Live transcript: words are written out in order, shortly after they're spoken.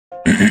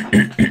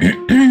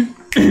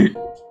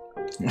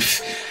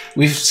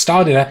We've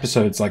started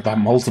episodes like that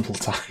multiple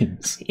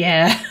times.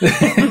 Yeah.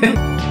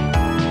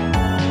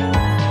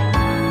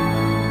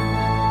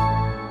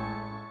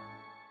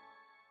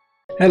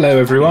 Hello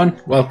everyone,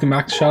 welcome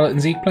back to Charlotte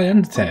and Zeke Play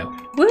Undertale.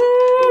 Woo!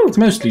 It's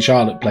mostly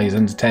Charlotte plays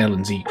Undertale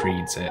and Zeke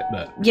reads it,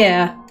 but...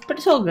 Yeah, but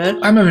it's all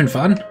good. I'm having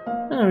fun.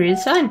 I'll read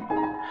the sign.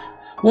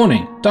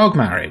 Warning, dog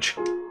marriage.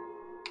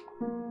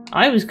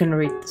 I was going to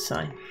read the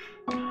sign.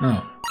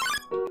 Oh.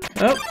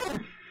 Oh.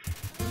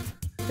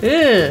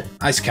 Ugh.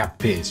 Ice cap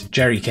appears.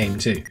 Jerry came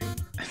too.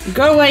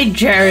 Go away,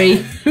 Jerry.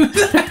 Who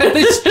the hell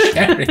is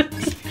Jerry?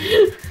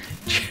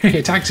 Jerry,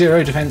 attack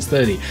 0, defense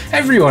 30.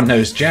 Everyone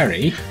knows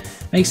Jerry.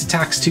 Makes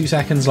attacks 2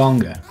 seconds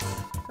longer.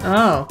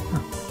 Oh.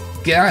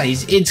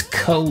 Guys, it's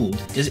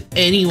cold. Does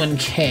anyone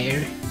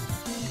care?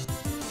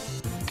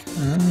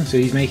 Oh, so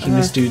he's making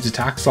this dude's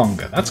attacks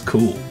longer. That's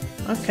cool.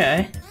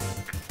 Okay.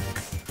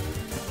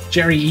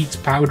 Jerry eats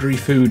powdery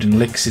food and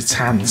licks its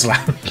hands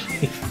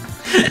loudly.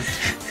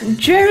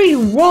 Jerry,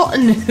 what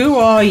and who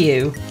are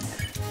you?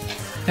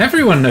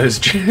 Everyone knows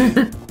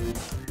Jerry.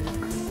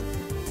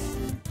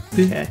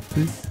 Okay.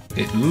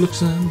 It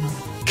looks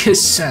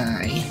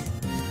Kasai.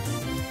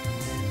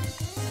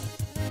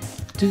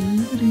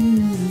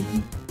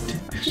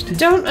 Just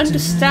don't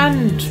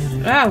understand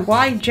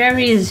why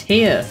Jerry is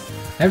here.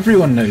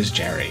 Everyone knows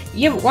Jerry.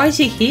 Yeah, but why is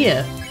he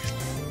here?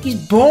 He's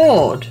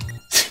bored.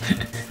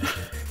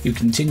 You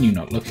continue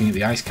not looking at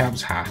the ice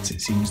cap's hat.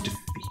 It seems to be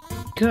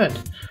Good.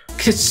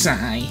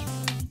 Kasai.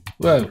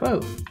 Whoa.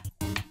 Whoa.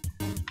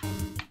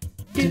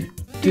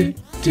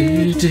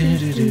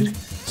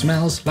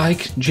 Smells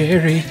like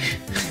Jerry.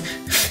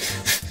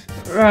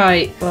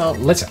 Right, well,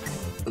 Let's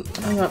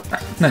hang on.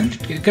 no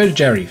go to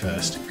Jerry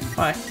first,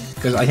 Why?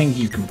 because I think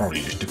you can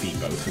probably just defeat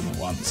both of them at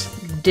once.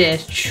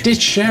 Ditch.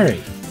 Ditch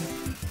Jerry.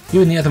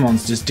 You and the other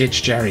monsters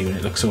ditch Jerry when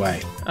it looks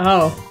away.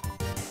 Oh.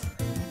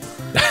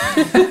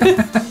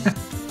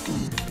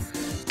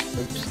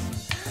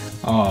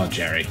 Oh,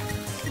 Jerry.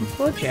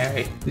 Poor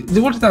Jerry.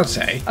 What did that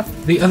say?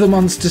 The other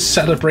monsters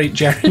celebrate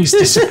Jerry's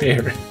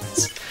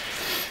disappearance.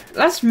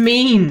 That's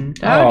mean.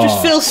 I would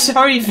just feel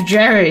sorry for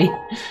Jerry.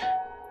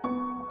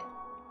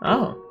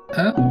 Oh.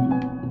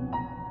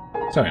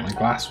 Sorry, my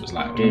glass was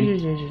loud.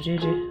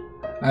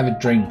 I have a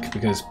drink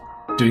because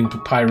doing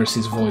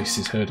Papyrus's voice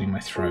is hurting my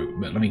throat,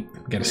 but let me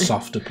get a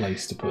softer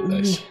place to put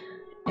this.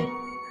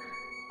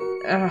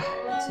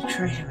 It's a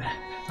traitor, man.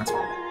 That's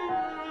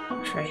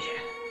better. Traitor.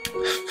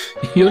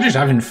 You're just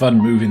having fun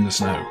moving the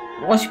snow.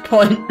 What's your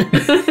point?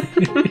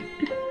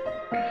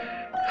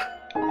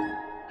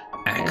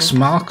 X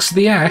marks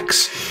the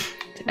X.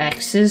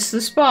 X is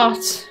the spot.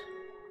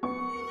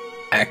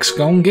 X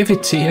gon' give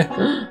it to you.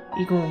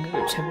 You gonna give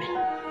it to me?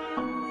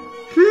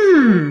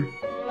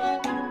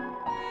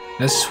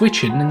 There's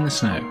switching in the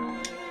snow.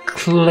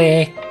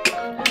 Click.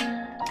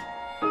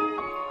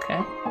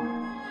 Okay.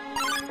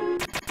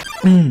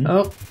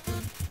 Oh.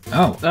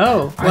 Oh.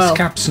 Oh. Well. Ice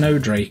cap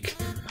Snowdrake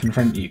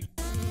confront you,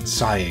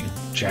 sighing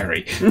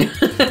Jerry.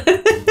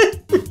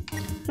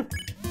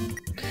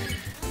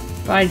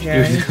 Bye,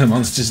 Jerry. The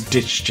monsters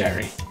ditch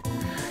Jerry.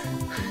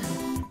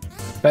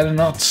 Better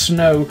not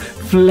snow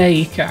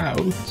flake out.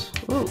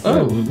 Ooh, Whoa,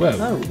 oh. whoa.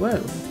 Oh, whoa.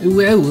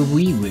 Whoa,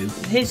 wee woo.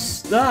 His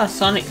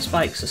sonic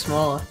spikes are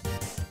smaller.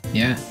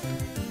 Yeah.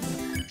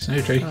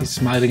 Snowdrake is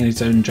smiling at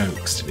its own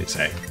jokes, did it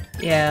say?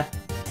 Yeah.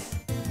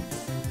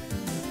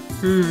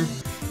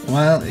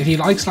 Well, if he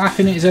likes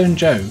laughing at his own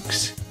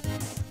jokes,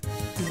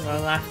 You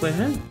wanna laugh with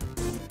him?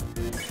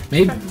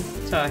 maybe.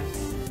 Sorry.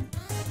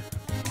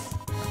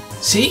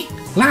 See?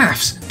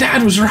 Laughs!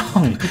 Dad was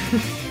wrong!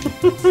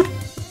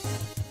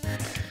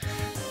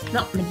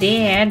 Not my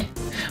dad.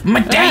 My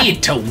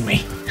dad told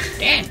me!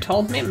 Dad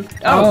told me.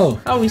 Oh.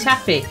 Oh, he's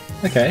happy.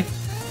 Okay.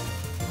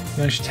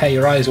 You should tear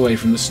your eyes away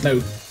from the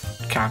snow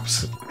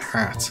cap's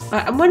hat.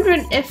 I'm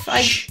wondering if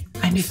I... Shh!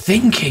 I'm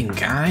thinking,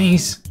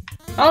 guys!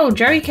 Oh,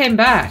 Jerry came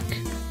back.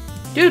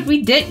 Dude,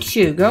 we ditched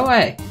you. Go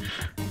away.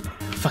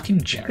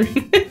 Fucking Jerry.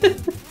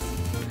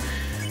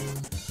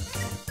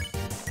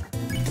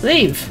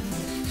 Leave.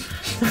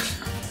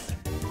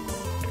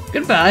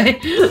 Goodbye.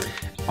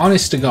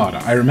 Honest to God,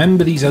 I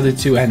remember these other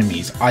two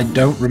enemies. I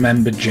don't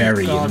remember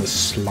Jerry God. in the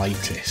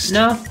slightest.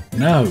 No.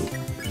 No.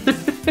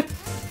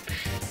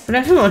 But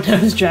everyone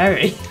knows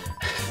Jerry.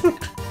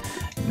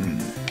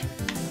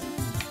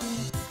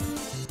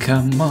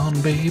 Come on,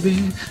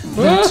 baby.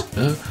 Let's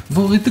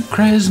avoid the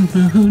crescent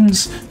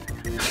moons.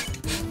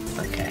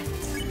 Okay.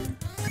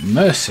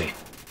 Mercy.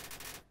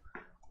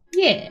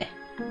 Yeah.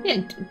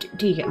 Yeah.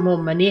 Do you get more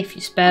money if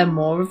you spare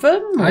more of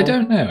them? Or... I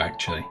don't know,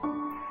 actually.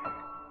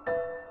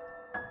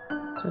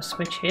 So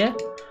switch here.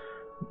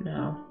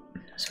 No.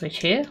 Switch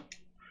here.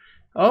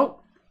 Oh.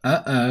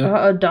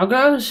 Uh-oh.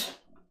 Doggos.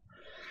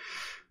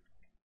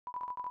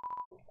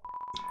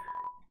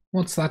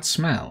 What's that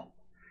smell?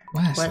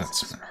 Where's that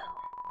smell?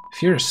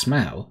 If you're a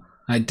smell,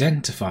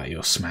 identify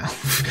your smell.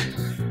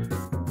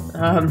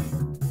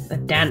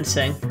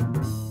 Dancing.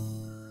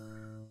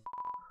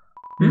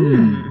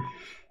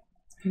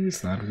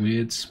 Who's that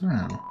weird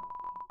smell?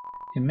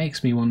 It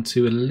makes me want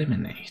to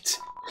eliminate.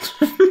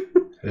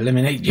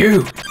 Eliminate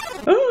you!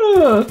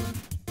 Oh.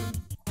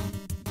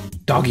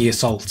 Doggy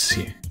assaults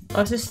you.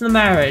 Oh, is this the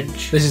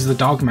marriage? This is the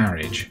dog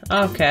marriage.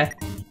 Okay.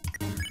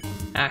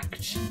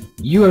 Act.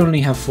 You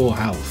only have 4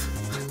 health.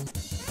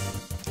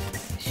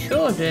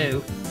 Sure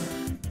do.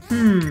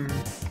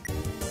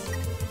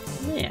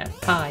 Yeah,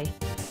 pie.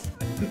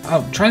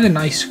 Oh, try the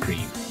nice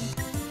cream.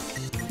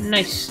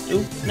 Nice.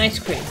 Ooh, nice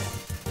cream.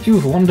 You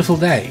have a wonderful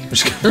day.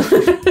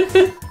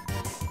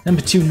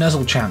 Number 2,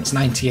 Nuzzle Champs,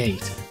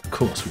 98. Of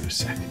course we were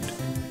second.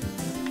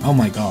 Oh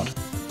my god.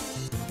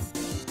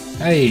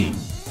 Hey.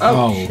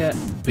 Oh shit.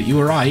 But you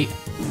were right.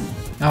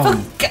 Oh.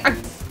 Fuck.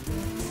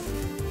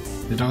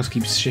 The dogs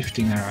keep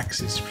shifting their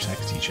axes to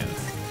protect each other.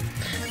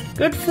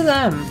 Good for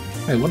them.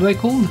 Wait, what are they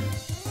called?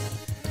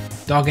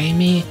 Dog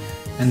Amy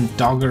and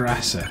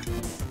Doggerassa.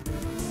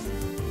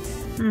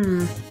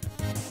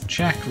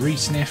 Check,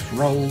 resniff,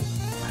 roll,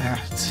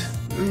 pet.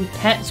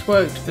 Pets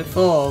worked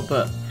before,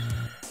 but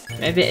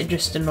maybe it'd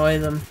just annoy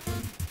them.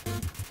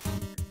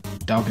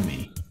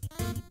 Dogamy.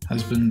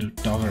 Husband of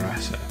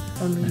Doggerassa.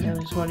 Only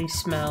knows what he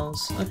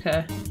smells.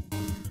 Okay.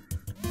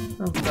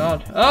 Oh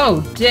god.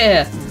 Oh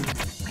dear!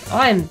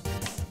 I'm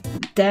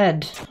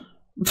dead.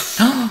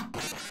 Oh,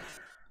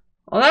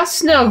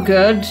 that's no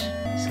good.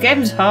 This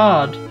game's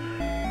hard.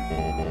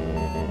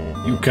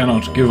 You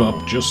cannot give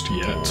up just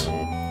yet,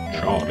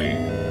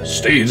 Charlie.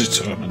 Stay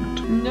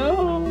determined.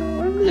 No,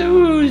 I'm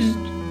losed.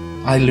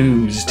 I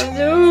losed. I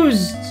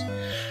losed.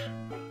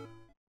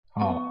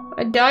 Oh.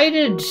 I died.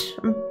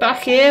 I'm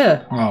back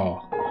here.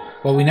 Oh.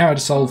 Well, we know how to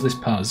solve this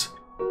puzzle.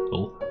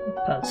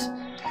 Puzz.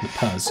 The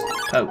puzz.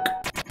 Poke.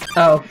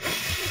 Oh.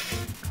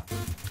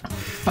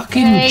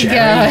 Fucking hey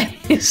Jerry.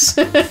 Guys.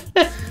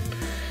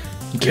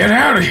 Get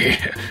out of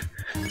here.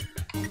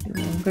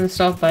 I'm gonna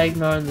start by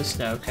ignoring the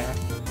snow cat.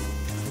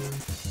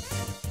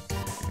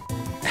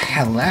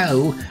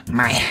 Hello,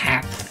 my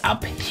hat's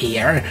up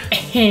here.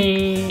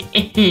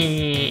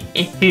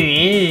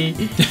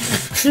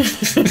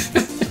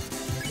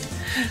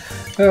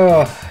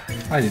 Oh,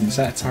 I didn't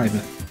set a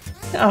timer.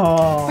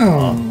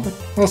 Oh,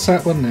 I'll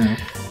set one now.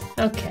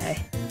 Okay.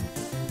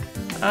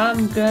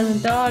 I'm gonna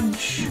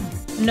dodge.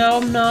 No,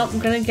 I'm not. I'm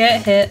gonna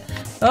get hit.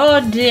 Oh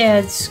dear,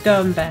 it's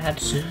gone bad.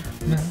 Just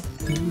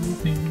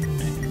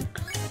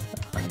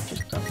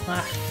don't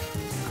laugh.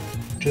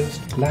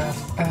 Just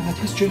laugh at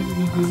his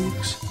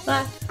jokes.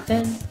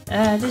 Laughing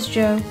at his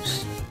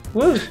jokes.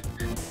 Woo!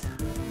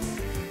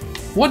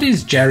 What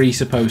is Jerry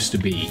supposed to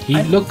be?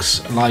 He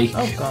looks like...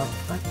 Oh god.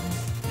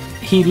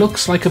 He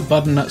looks like a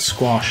butternut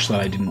squash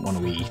that I didn't want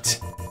to eat.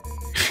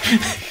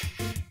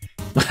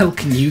 Well,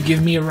 can you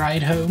give me a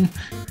ride home?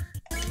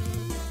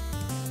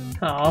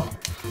 Oh.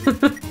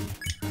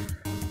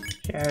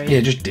 Jerry.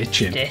 Yeah, just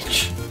ditch him.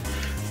 Ditch.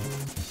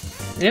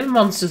 The other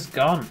monster's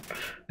gone.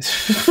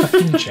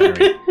 Fucking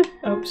Jerry.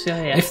 Oops,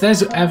 yeah. If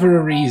there's ever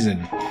a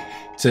reason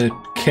to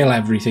kill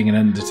everything in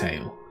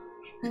Undertale,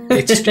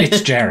 it's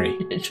Jerry.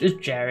 It's just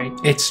Jerry.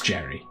 It's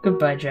Jerry.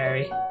 Goodbye,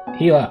 Jerry.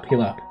 Heal up,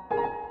 heal up.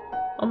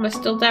 Am I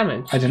still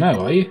damaged? I don't know,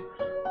 are you?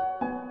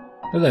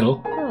 A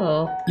little.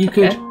 Oh. You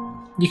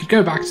could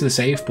go back to the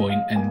save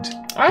point and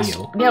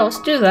heal. Yeah, let's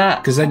do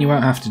that. Because then you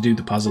won't have to do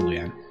the puzzle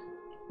again.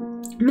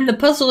 I mean, the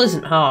puzzle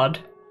isn't hard.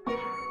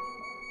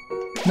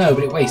 No,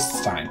 but it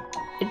wastes time.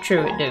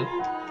 True, it do.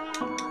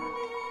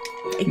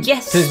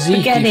 Yes, So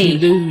Zeke, spaghetti.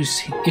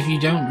 if you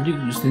don't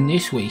lose, then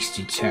this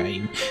wasted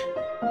time.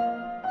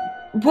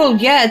 Well,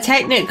 yeah,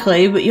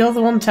 technically, but you're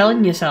the one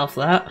telling yourself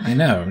that. I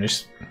know, I'm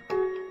just...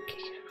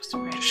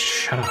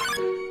 Shut up.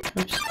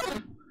 Oops.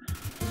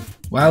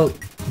 Well,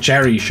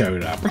 Jerry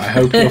showed up. I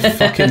hope you're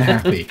fucking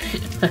happy.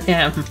 I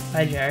am.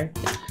 Hi, Jerry.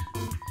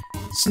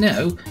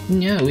 Snow?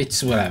 No,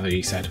 it's whatever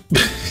he said.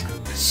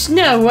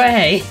 Snow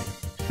way.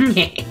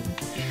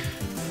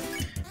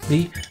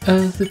 The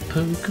other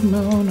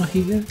Pokemon are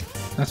here.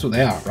 That's what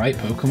they are, right?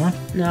 Pokemon?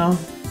 No.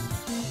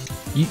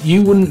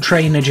 You wouldn't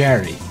train a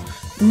Jerry.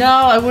 No,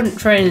 I wouldn't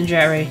train a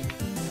Jerry.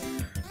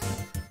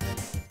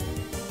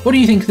 What do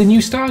you think of the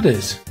new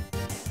starters?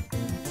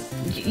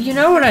 You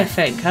know what I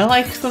think? I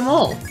like them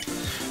all.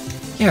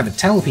 Yeah, but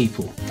tell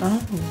people.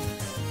 Oh.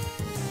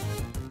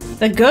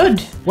 They're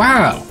good.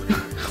 Wow!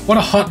 What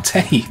a hot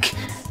take.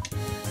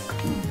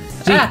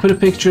 Zeke, put a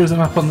picture of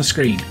them up on the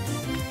screen.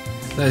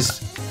 There's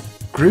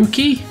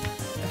Grookey?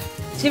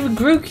 It's either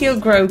Grookey or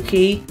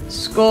Grokey,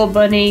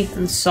 Scorbunny,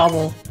 and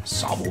Sobble.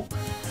 Sobble.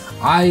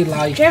 I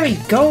like... Jerry,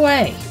 go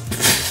away!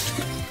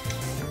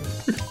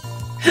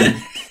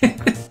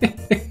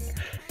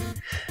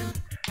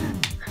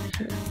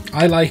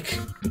 I like...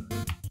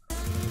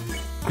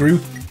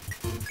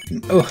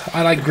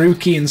 I like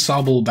Grookey and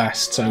Sobble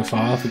best so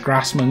far. The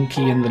grass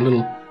monkey and the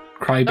little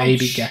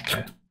crybaby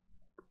gecko.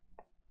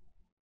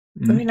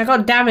 I mean, I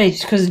got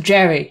damaged because of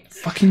Jerry.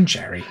 Fucking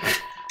Jerry.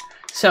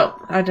 So,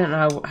 I don't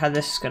know how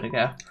this is gonna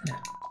go.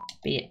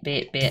 Be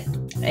it.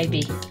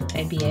 A-B.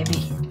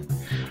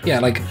 Yeah,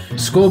 like,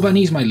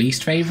 Scorbunny's my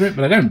least favourite,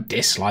 but I don't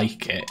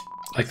dislike it.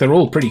 Like, they're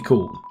all pretty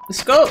cool.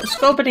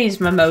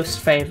 Scorbunny's my most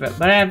favourite,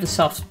 but I have a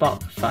soft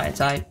spot for fire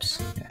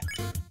types. Yeah.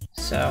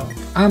 so.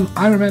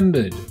 I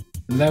remembered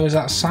there was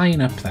that sign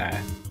up there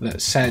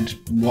that said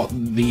what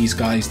these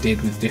guys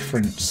did with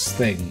different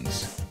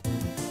things.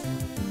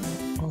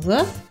 Was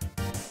there?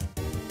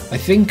 I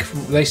think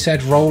they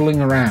said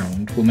rolling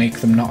around will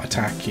make them not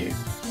attack you.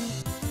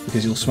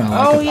 Because you'll smell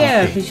like a puppy. Oh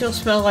yeah, because you'll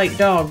smell like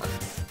dog.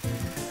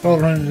 Roll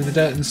around in the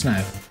dirt and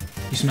snow.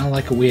 You smell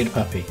like a weird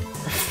puppy.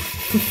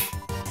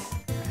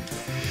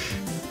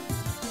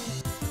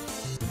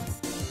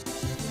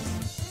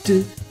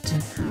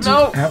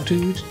 No! Out, out.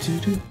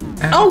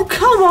 Oh,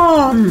 come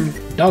on!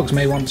 Dogs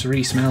may want to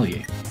re-smell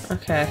you.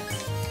 Okay.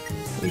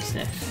 We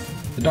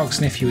sniff. The dogs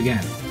sniff you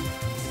again.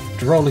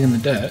 After rolling in the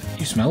dirt,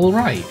 you smell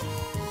alright.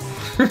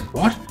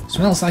 What?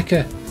 Smells like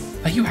a...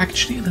 Are you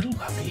actually a little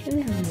puppy?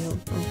 Oh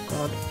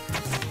god.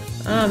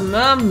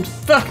 I'm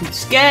fucking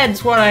scared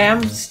is what I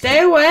am.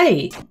 Stay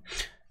away!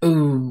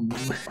 Ooh.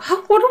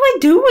 What do I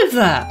do with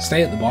that?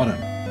 Stay at the bottom.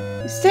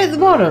 Stay at the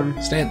bottom.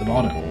 Stay at the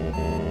bottom.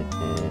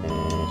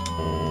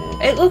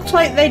 It looks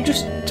like they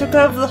just took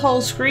over the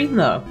whole screen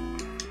though.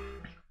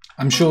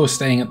 I'm sure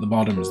staying at the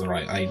bottom is the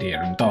right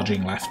idea and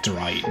dodging left to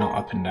right, not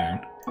up and down.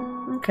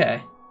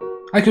 Okay.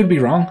 I could be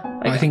wrong,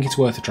 but I think it's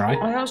worth a try.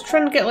 I was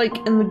trying to get like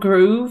in the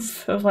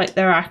groove of like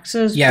their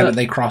axes. Yeah, but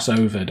they cross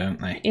over,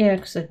 don't they? Yeah,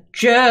 because they're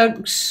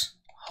jerks.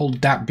 Hold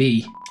that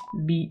B.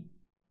 B.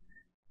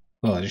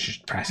 Well, I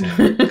just press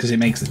it because it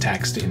makes the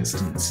text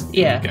instance.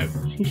 Yeah. There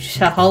we go. You just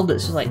hold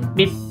it, so like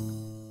beep.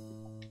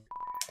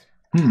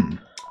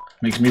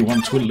 Makes me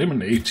want to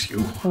eliminate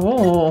you.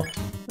 Oh.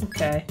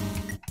 Okay.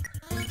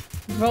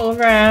 Roll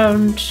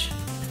around.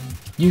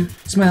 You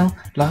smell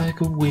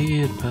like a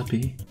weird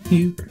puppy.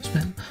 You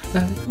smell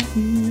like a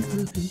weird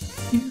puppy.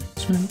 You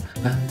smell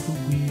like a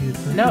weird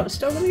puppy. No, it's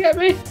still gonna get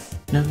me.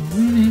 No,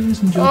 it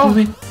isn't. You're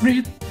doing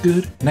really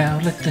good. Now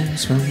let them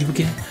smell you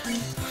again.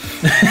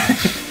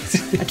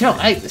 I don't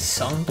like this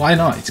song. Why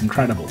not? It's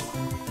incredible.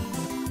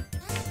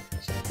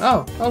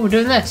 Oh, we're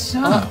doing this.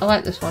 Oh. I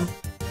like this one.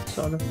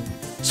 Sort of.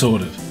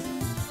 Sort of.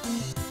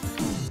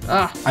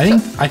 Ah.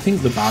 I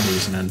think the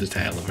battles in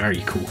Undertale are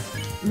very cool.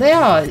 They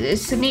are.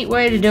 It's a neat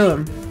way to do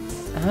them.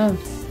 Oh.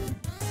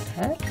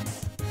 Pet?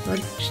 I'll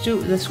just do it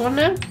with this one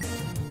now?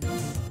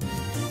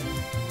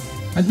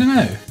 I don't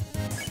know.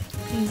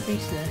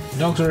 PvP.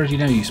 Dogs already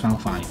know you smell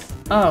fine.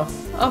 Oh,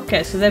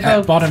 okay, so they're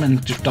both... Bottom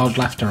and just dodge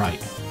left to right.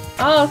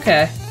 Oh,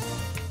 okay.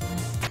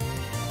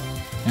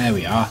 There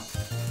we are.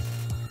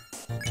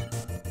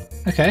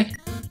 Okay,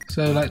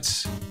 so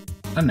let's...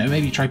 I don't know,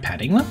 maybe try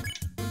petting them?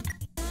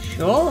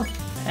 Sure.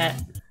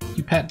 Pet.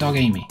 You pet dog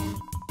Amy.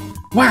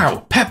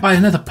 Wow, pet by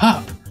another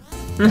pup!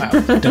 Wow,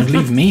 don't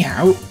leave me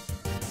out.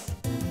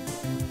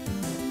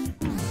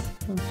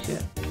 Oh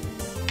shit.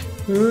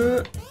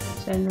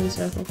 Stand in a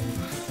circle.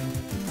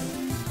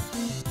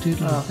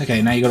 Oh.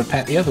 Okay, now you gotta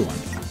pet the other one.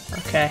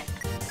 Okay.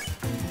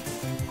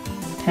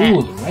 Pet.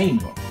 Ooh, the rain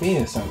got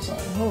fierce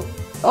outside.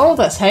 Oh,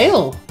 that's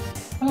hail!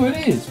 Oh,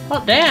 it is.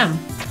 Hot damn!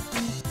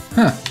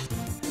 Huh.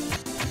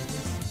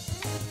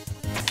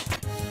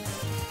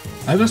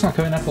 I hope that's not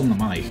coming up on the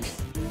mic.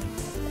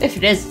 If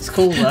it is, it's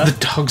cool though. The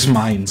dogs'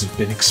 minds have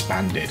been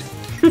expanded.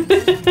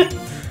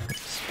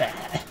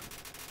 Spare.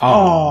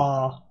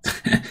 Oh.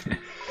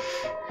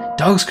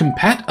 Dogs can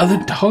pet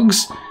other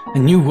dogs? A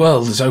new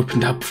world has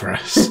opened up for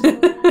us.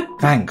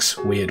 Thanks,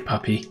 weird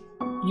puppy.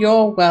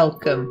 You're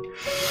welcome.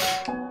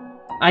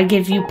 I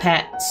give you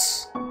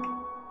pets.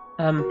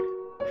 Ah.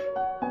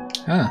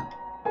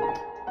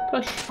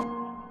 Push.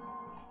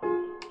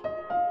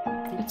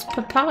 It's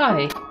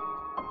Papai.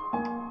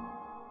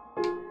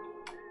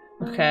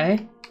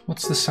 Okay.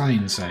 What's the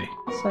sign say?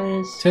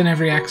 Says... Turn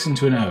every X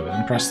into an O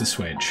and press the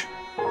switch.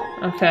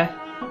 Okay.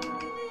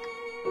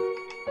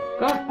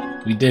 Go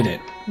on. We did it.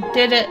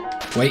 Did it.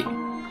 Wait,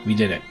 we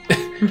did it.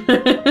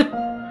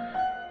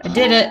 I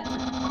did it.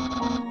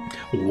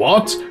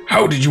 What?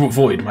 How did you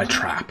avoid my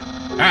trap?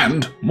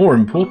 And, more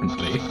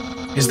importantly,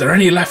 is there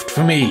any left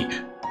for me?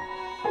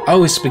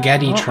 Oh, a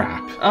spaghetti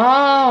trap.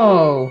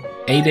 Oh.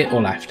 Ate it or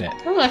left it?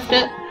 I left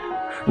it.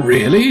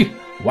 Really?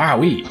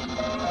 Wowee.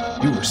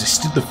 You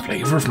resisted the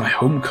flavour of my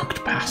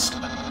home-cooked pasta.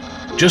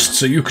 Just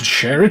so you could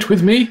share it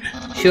with me?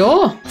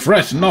 Sure.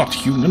 Fret not,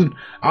 human.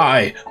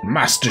 I,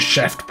 Master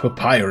Chef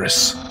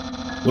Papyrus,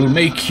 will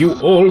make you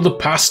all the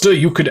pasta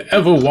you could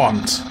ever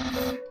want.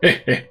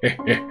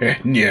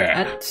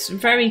 Yeah. That's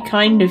very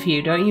kind of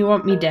you. Don't you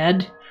want me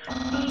dead?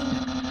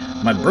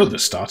 My brother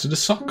started a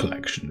sock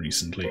collection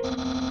recently.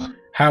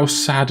 How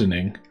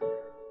saddening.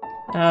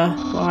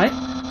 Why?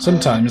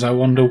 Sometimes I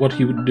wonder what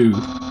he would do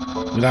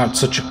without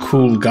such a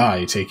cool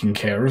guy taking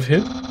care of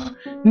him.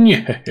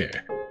 Yeah.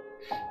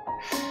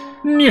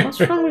 What's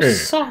wrong with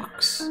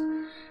socks?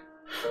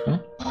 Huh?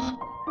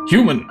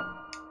 Human!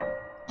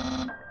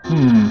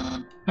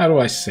 How do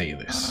I say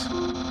this?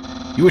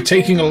 You were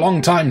taking a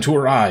long time to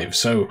arrive,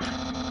 so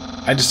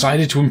I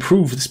decided to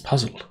improve this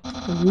puzzle.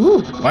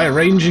 Ooh. By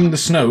arranging the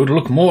snow to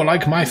look more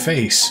like my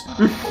face.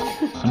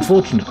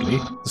 Unfortunately,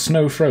 the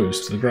snow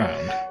froze to the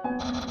ground.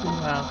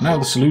 Wow. Now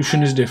the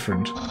solution is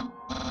different.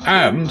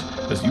 And,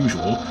 as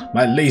usual,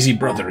 my lazy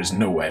brother is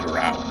nowhere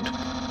around.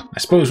 I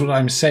suppose what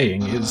I'm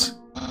saying is,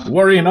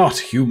 Worry not,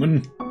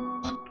 human.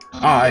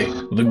 I,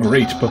 the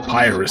great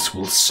papyrus,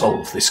 will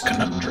solve this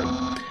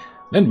conundrum.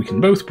 Then we can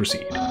both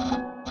proceed.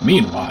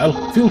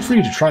 Meanwhile, feel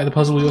free to try the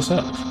puzzle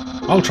yourself.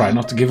 I'll try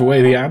not to give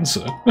away the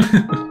answer.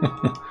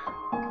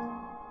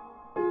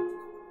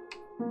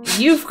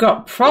 You've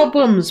got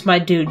problems, my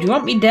dude. You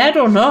want me dead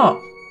or not?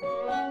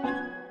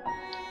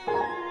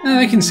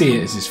 I can see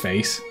it as his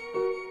face.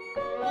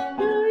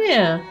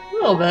 Yeah, a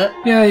little bit.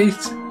 Yeah,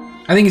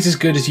 I think it's as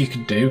good as you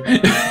could do.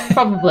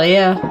 Probably,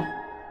 yeah.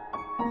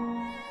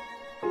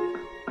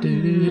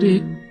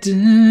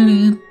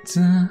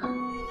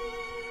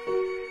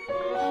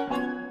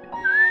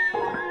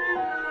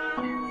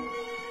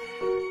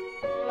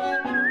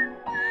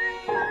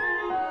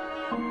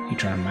 You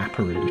try and map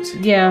a route.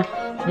 Yeah.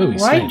 Oh,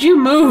 he's Why'd safe. you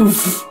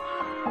move?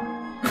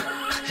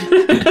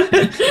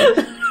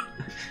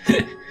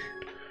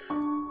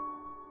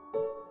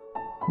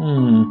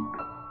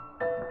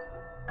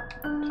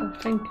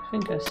 I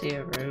think I see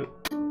a route.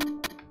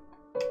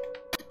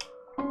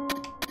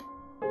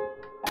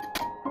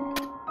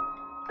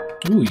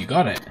 Ooh, you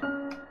got it.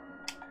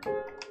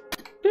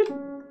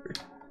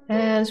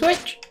 And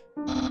switch.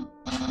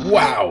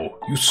 Wow,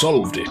 you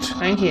solved it.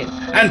 Thank you.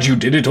 And you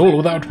did it all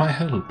without my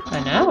help.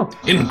 I know.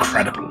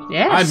 Incredible.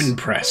 Yes. I'm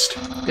impressed.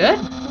 Good.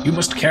 You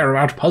must care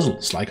about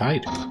puzzles like I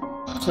do.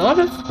 Sort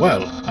of.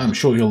 Well, I'm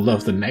sure you'll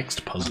love the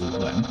next puzzle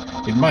then.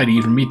 It might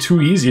even be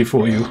too easy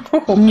for you.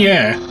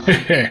 Yeah.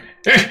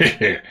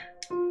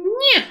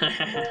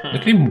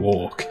 Let him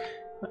walk.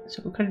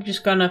 So we could have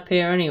just gone up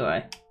here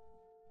anyway.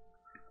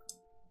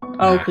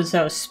 Oh, because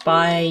that was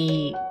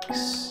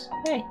spikes.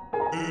 Hey.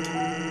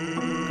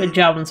 Good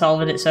job on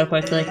solving it so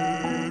quickly.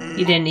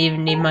 You didn't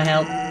even need my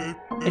help.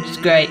 Which is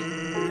great,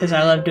 because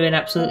I love doing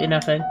absolutely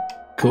nothing.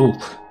 Cool.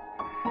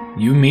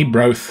 You, me,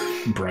 broth.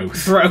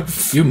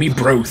 Broth. You, me,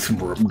 broth.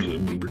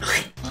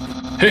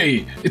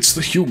 Hey, it's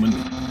the human.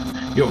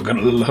 You're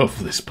gonna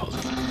love this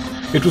puzzle.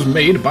 It was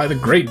made by the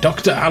great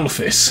Dr.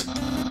 Alphys.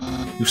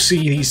 You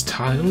see these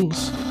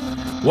tiles?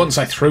 Once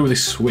I throw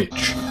this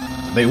switch,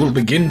 they will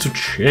begin to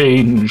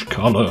change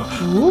colour.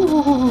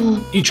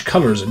 Ooh. Each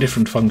colour is a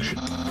different function.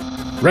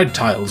 Red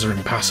tiles are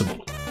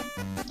impassable.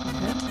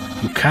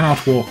 You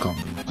cannot walk on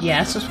them.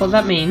 Yes, that's what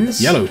that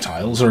means. Yellow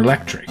tiles are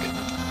electric.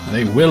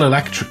 They will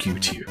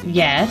electrocute you.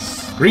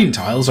 Yes. Green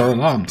tiles are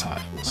alarm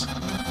tiles.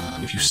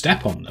 If you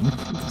step on them,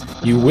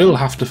 you will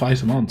have to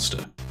fight a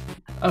monster.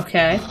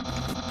 Okay.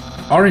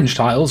 Orange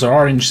tiles are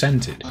orange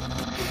scented.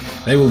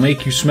 They will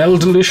make you smell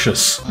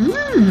delicious.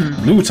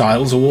 Blue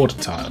tiles are water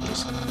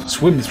tiles.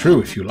 Swim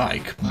through if you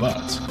like,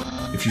 but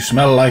if you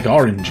smell like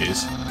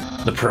oranges,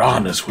 the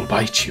piranhas will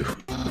bite you.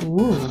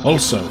 Ooh.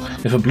 Also,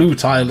 if a blue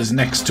tile is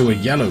next to a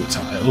yellow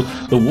tile,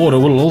 the water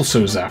will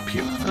also zap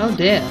you. Oh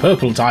dear.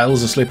 Purple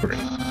tiles are slippery.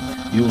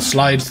 You will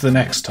slide to the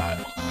next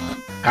tile.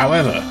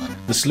 However,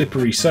 the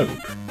slippery soap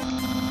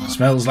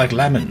smells like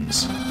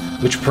lemons,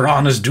 which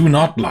piranhas do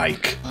not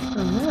like.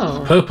 Oh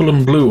no. Purple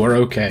and blue are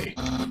okay.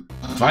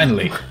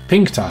 Finally,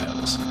 pink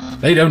tiles.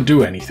 They don't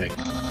do anything.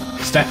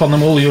 Step on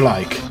them all you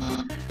like.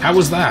 How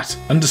was that?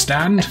 I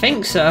Understand?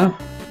 think so.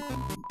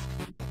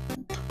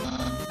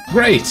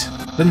 Great!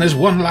 Then there's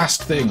one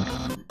last thing.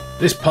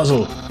 This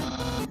puzzle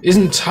is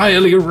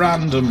entirely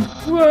random.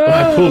 Whoa. When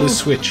I pull the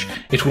switch,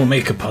 it will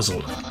make a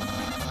puzzle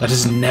that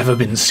has never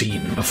been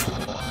seen before.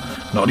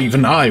 Not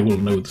even I will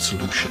know the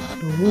solution.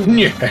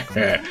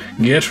 Yeah,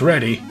 get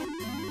ready.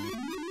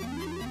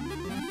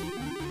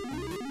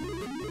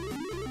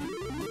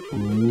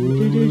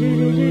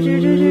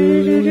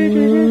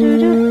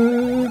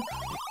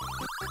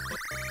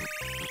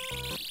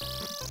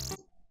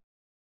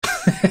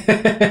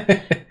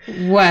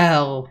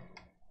 Well.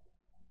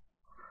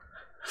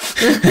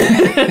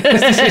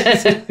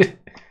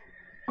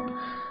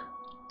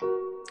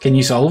 Can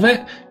you solve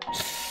it?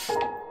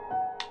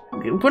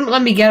 It wouldn't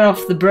let me get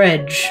off the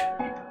bridge.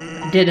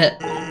 Did it?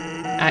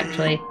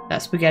 Actually,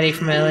 that spaghetti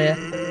from earlier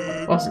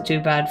wasn't too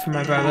bad for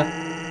my brother.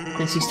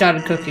 Since he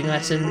started cooking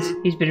lessons,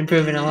 he's been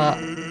improving a lot.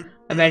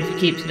 I bet if he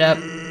keeps it up,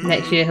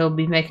 next year he'll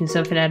be making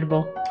something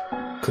edible.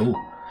 Cool.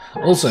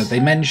 Also, they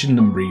mentioned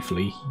them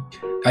briefly.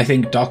 I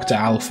think Dr.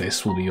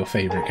 Alphys will be your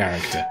favourite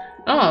character.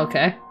 Oh,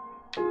 okay.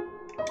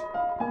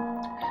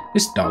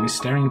 This dog is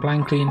staring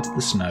blankly into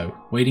the snow,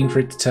 waiting for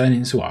it to turn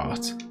into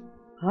art.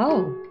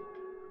 Oh.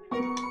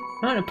 I'm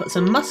gonna put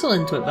some muscle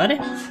into it, buddy.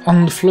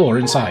 On the floor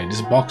inside is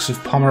a box of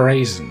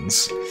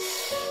Pomerazens.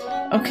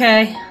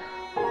 Okay.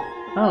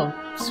 Oh,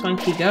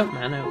 swanky goat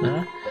man over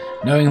there.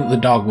 Knowing that the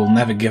dog will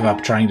never give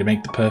up trying to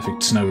make the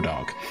perfect snow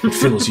dog, it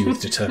fills you with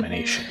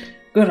determination.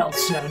 Good old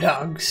snow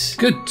dogs.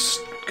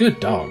 Good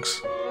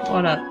dogs.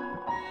 What up?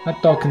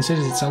 That dog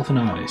considers itself an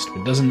artist,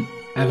 but doesn't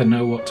ever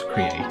know what to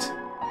create.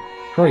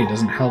 Probably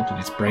doesn't help that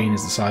its brain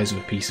is the size of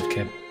a piece of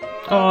kibble.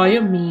 Oh,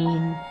 you're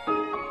mean.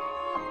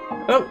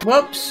 Oh,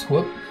 whoops.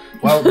 Whoop.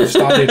 Well, we've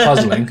started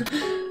puzzling.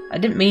 I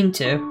didn't mean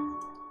to.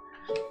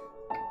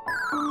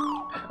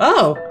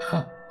 Oh!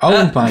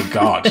 Oh my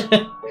god.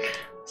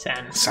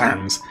 Sans.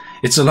 Sans.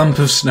 It's a lump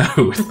of snow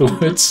with the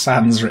word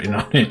sans written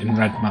on it in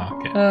red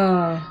marker.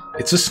 Oh.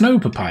 It's a snow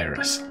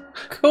papyrus.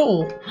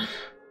 Cool.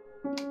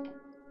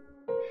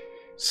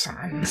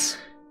 Sands.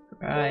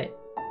 Right.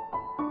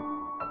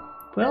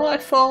 Will I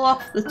fall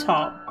off the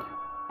top?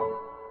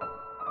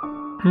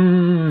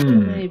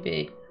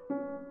 Maybe.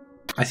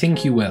 I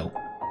think you will.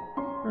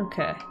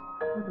 Okay.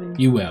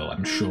 You will,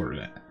 I'm sure of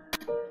it.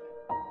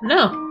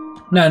 No.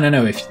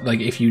 No.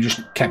 If you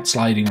just kept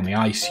sliding on the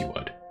ice, you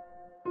would.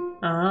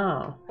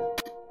 Oh.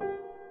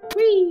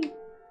 Whee!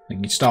 Like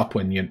you stop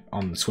when you're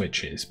on the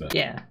switches, but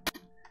Yeah.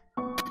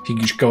 if you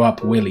just go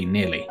up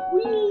willy-nilly.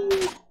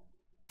 Whee!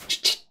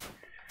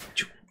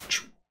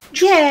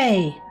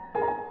 Yay!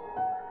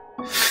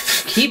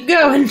 Keep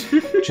going.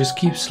 Just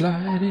keep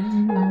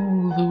sliding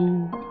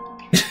all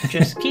the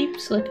Just keep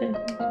slipping.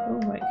 Oh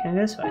wait, can I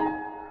go this way?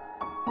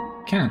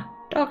 Can.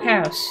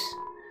 Doghouse.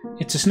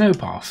 It's a snow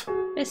path.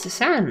 It's the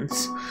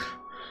sands.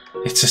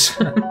 It's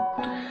a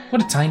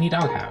what a tiny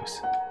doghouse.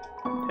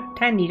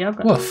 Tiny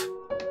dog. Woof.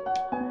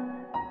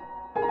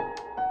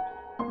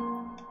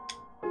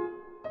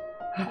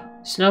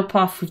 Snow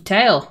path with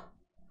tail.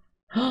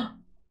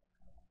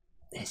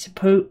 It's a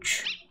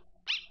pooch.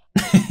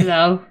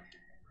 Hello.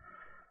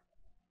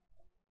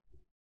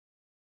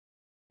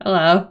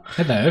 Hello.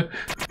 Hello.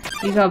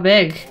 You got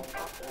big.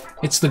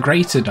 It's the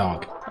greater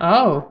dog.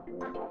 Oh.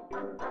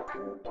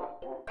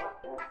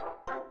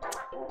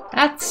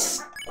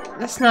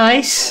 That's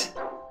nice.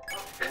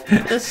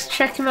 Let's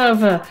check him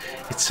over.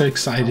 It's so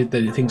excited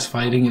that it thinks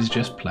fighting is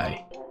just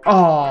play.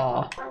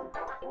 Oh.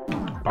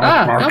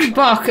 Bark. Don't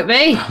bark at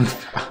me.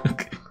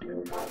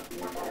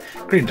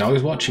 Green dog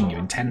is watching you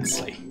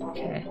intensely.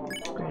 Okay,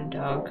 green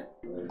dog.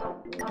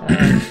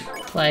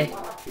 Play.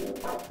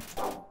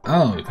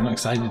 Oh, you're not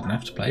excited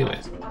enough to play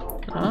with.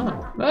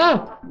 Oh.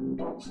 Oh.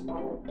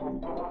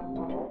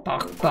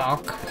 Bark,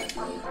 bark.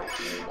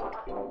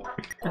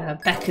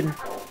 Beckon.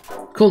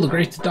 Call the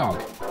greater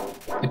dog.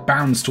 It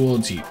bounds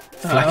towards you,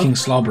 flecking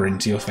slobber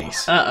into your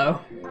face. Uh-oh.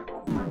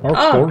 Bark,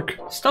 Oh, bark.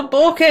 stop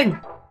barking.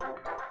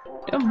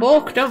 Don't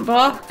bark, don't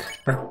bark.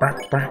 Bark,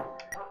 bark, bark.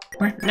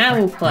 Now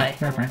we'll play.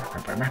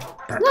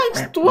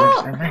 Next,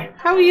 what?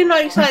 How are you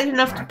not excited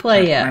enough to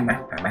play yet?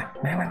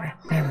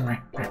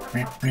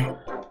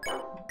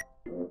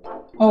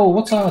 Oh,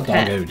 what's our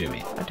doggo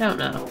doing? I don't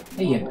know.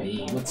 Hey,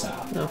 Yippee, what's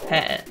up? No,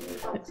 pet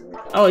it.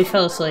 Oh, he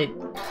fell asleep.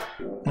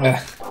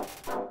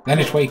 Then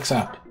it wakes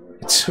up.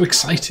 It's so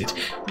excited.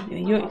 Are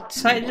you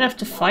excited enough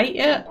to fight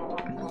yet?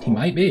 He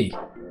might be.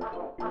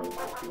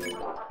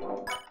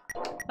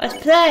 Let's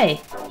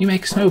play. You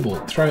make a snowball,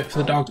 throw it for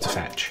the dog to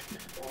fetch.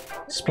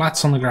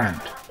 Splats on the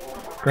ground.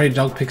 Grey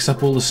dog picks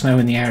up all the snow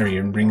in the area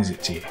and brings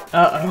it to you.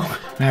 Uh-oh.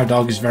 Now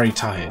dog is very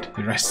tired.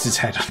 He rests his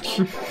head on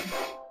you.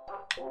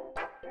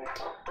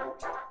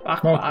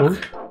 Bark, Bark,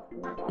 bark.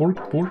 bark.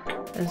 Bark,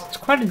 bark. There's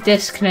quite a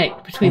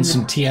disconnect between And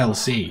some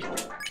TLC.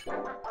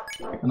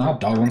 And our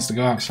dog wants to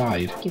go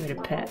outside. Give it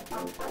a pet.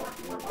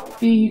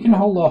 You can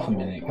hold off a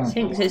minute, can't you?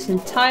 Sinks its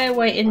entire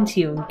weight into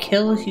you and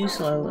kills you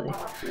slowly.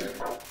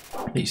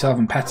 But you still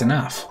haven't pet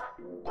enough.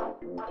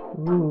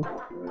 Ooh.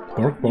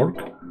 Bark, bark.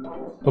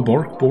 A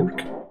bark,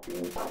 bark.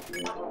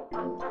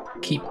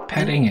 Keep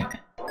petting it.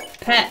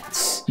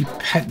 Pets. You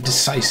pet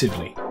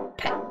decisively.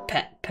 Pet,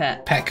 pet,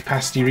 pet. Pet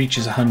capacity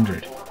reaches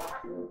 100.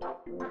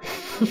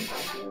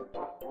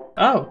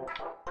 Oh.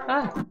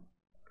 Ah.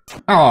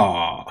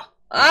 Aww.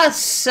 That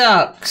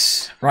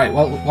sucks. Right,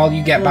 well, while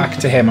you get back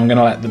to him, I'm going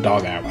to let the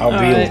dog out. Our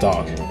real Alright.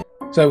 dog.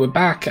 So we're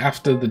back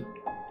after the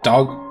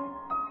dog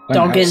went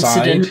Dog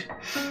outside.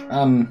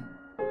 incident.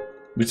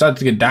 We decided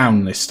to get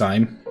down this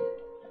time.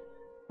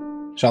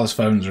 Charlotte's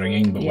phone's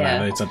ringing, but Yeah.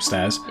 whatever, it's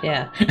upstairs.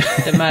 Yeah.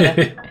 Doesn't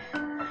matter.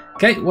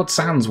 Okay, what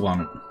sounds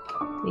want?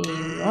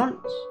 He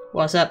wants.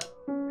 What's up?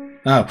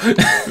 Oh.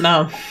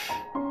 No.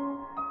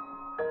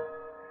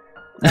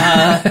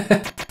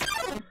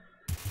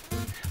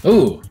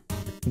 Ooh.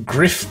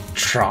 Griff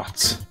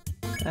Trot.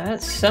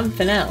 That's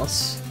something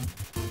else.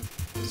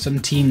 Some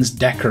teens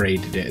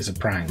decorated it as a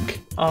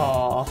prank.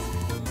 Aw.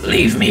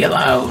 Leave me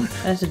alone.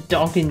 There's a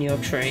dog in your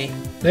tree.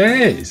 There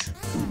is.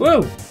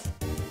 Whoa.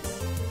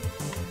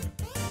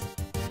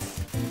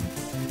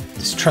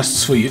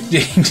 Distrusts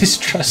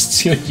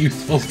your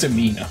youthful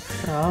demeanour.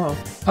 Oh.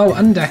 Oh,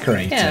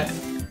 undecorate Yeah. it.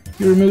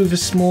 You remove a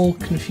small,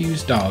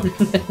 confused dog.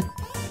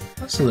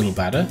 That's a little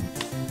better.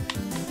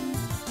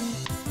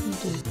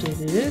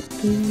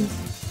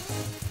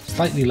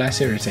 Slightly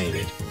less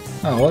irritated.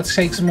 Oh, let's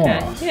take some more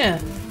Okay, off.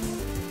 yeah.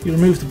 You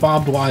remove the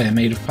barbed wire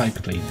made of pipe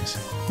cleaners.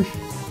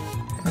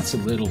 That's a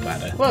little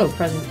better. Whoa,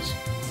 presents.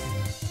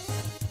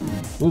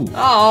 Ooh.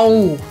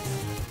 Oh!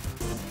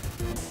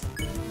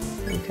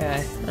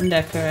 Okay,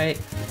 undecorate.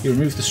 You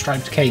remove the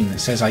striped cane that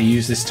says I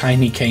use this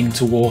tiny cane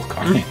to walk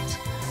on it.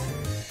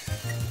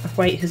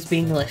 Weight has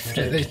been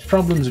lifted. Those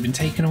problems have been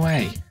taken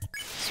away.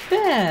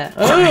 Spare.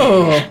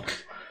 Oh!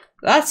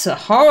 That's a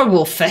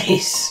horrible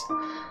face.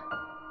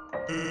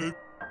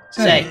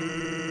 Say,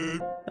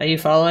 are you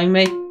following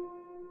me?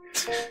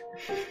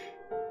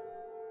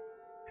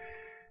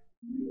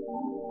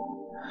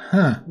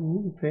 Huh.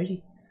 Ooh,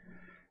 pretty.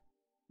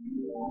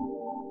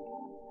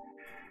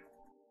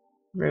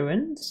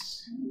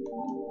 Ruins?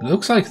 It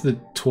looks like the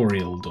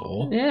tutorial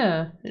door.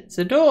 Yeah, it's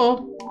a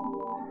door.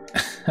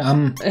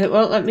 It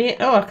won't let me...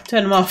 Oh, I can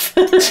turn them off.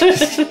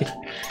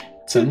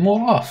 Turn them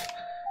all off.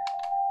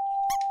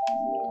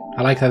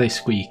 I like how they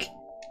squeak.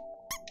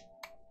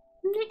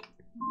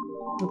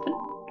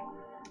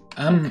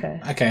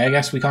 Open. Okay, I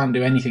guess we can't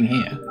do anything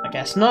here. I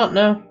guess not,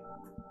 no.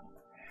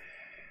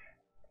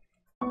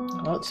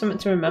 Well, it's something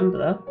to remember,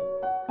 though.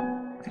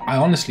 I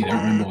honestly don't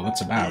remember what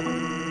that's about.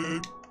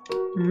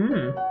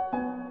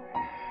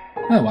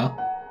 Oh well.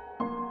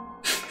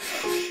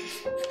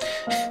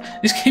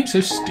 This game's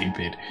so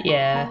stupid.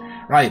 Yeah.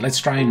 Right, let's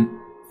try and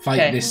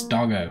fight this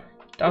doggo.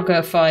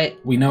 Doggo fight.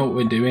 We know what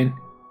we're doing.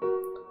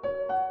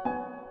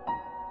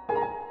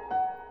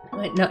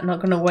 Like,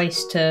 not gonna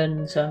waste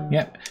turns.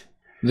 Yep.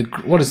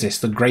 What is this?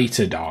 The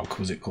greater dog,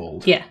 was it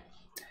called? Yeah.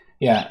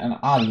 Yeah, and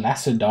our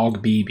lesser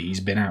dog BB's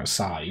been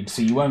outside,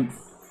 so you won't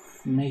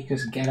make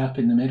us get up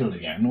in the middle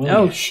again, will you?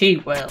 Oh, she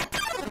will.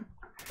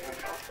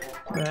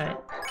 Right.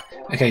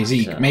 Okay,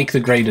 Zeke, So, make the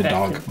greater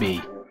dog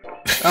B.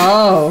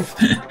 Oh,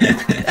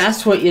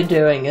 that's what you're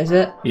doing, is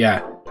it?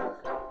 Yeah.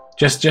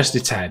 Just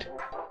its head.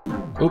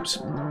 Oops.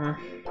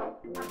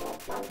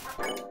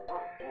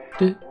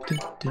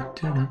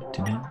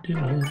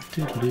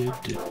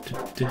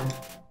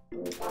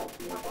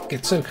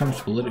 Gets so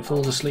comfortable that it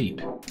falls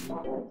asleep.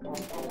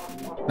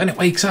 Then it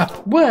wakes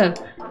up. Whoa.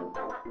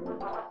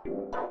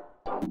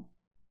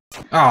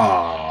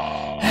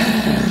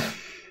 Aww.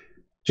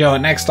 Joe,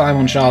 next time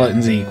on Charlotte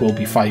and Zeke, we'll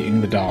be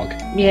fighting the dog.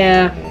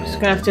 Yeah, just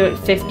gonna have to do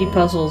 50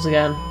 puzzles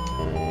again.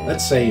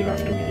 Let's save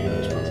after we do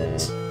those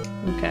puzzles.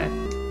 Okay.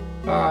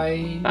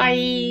 Bye.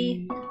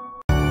 Bye.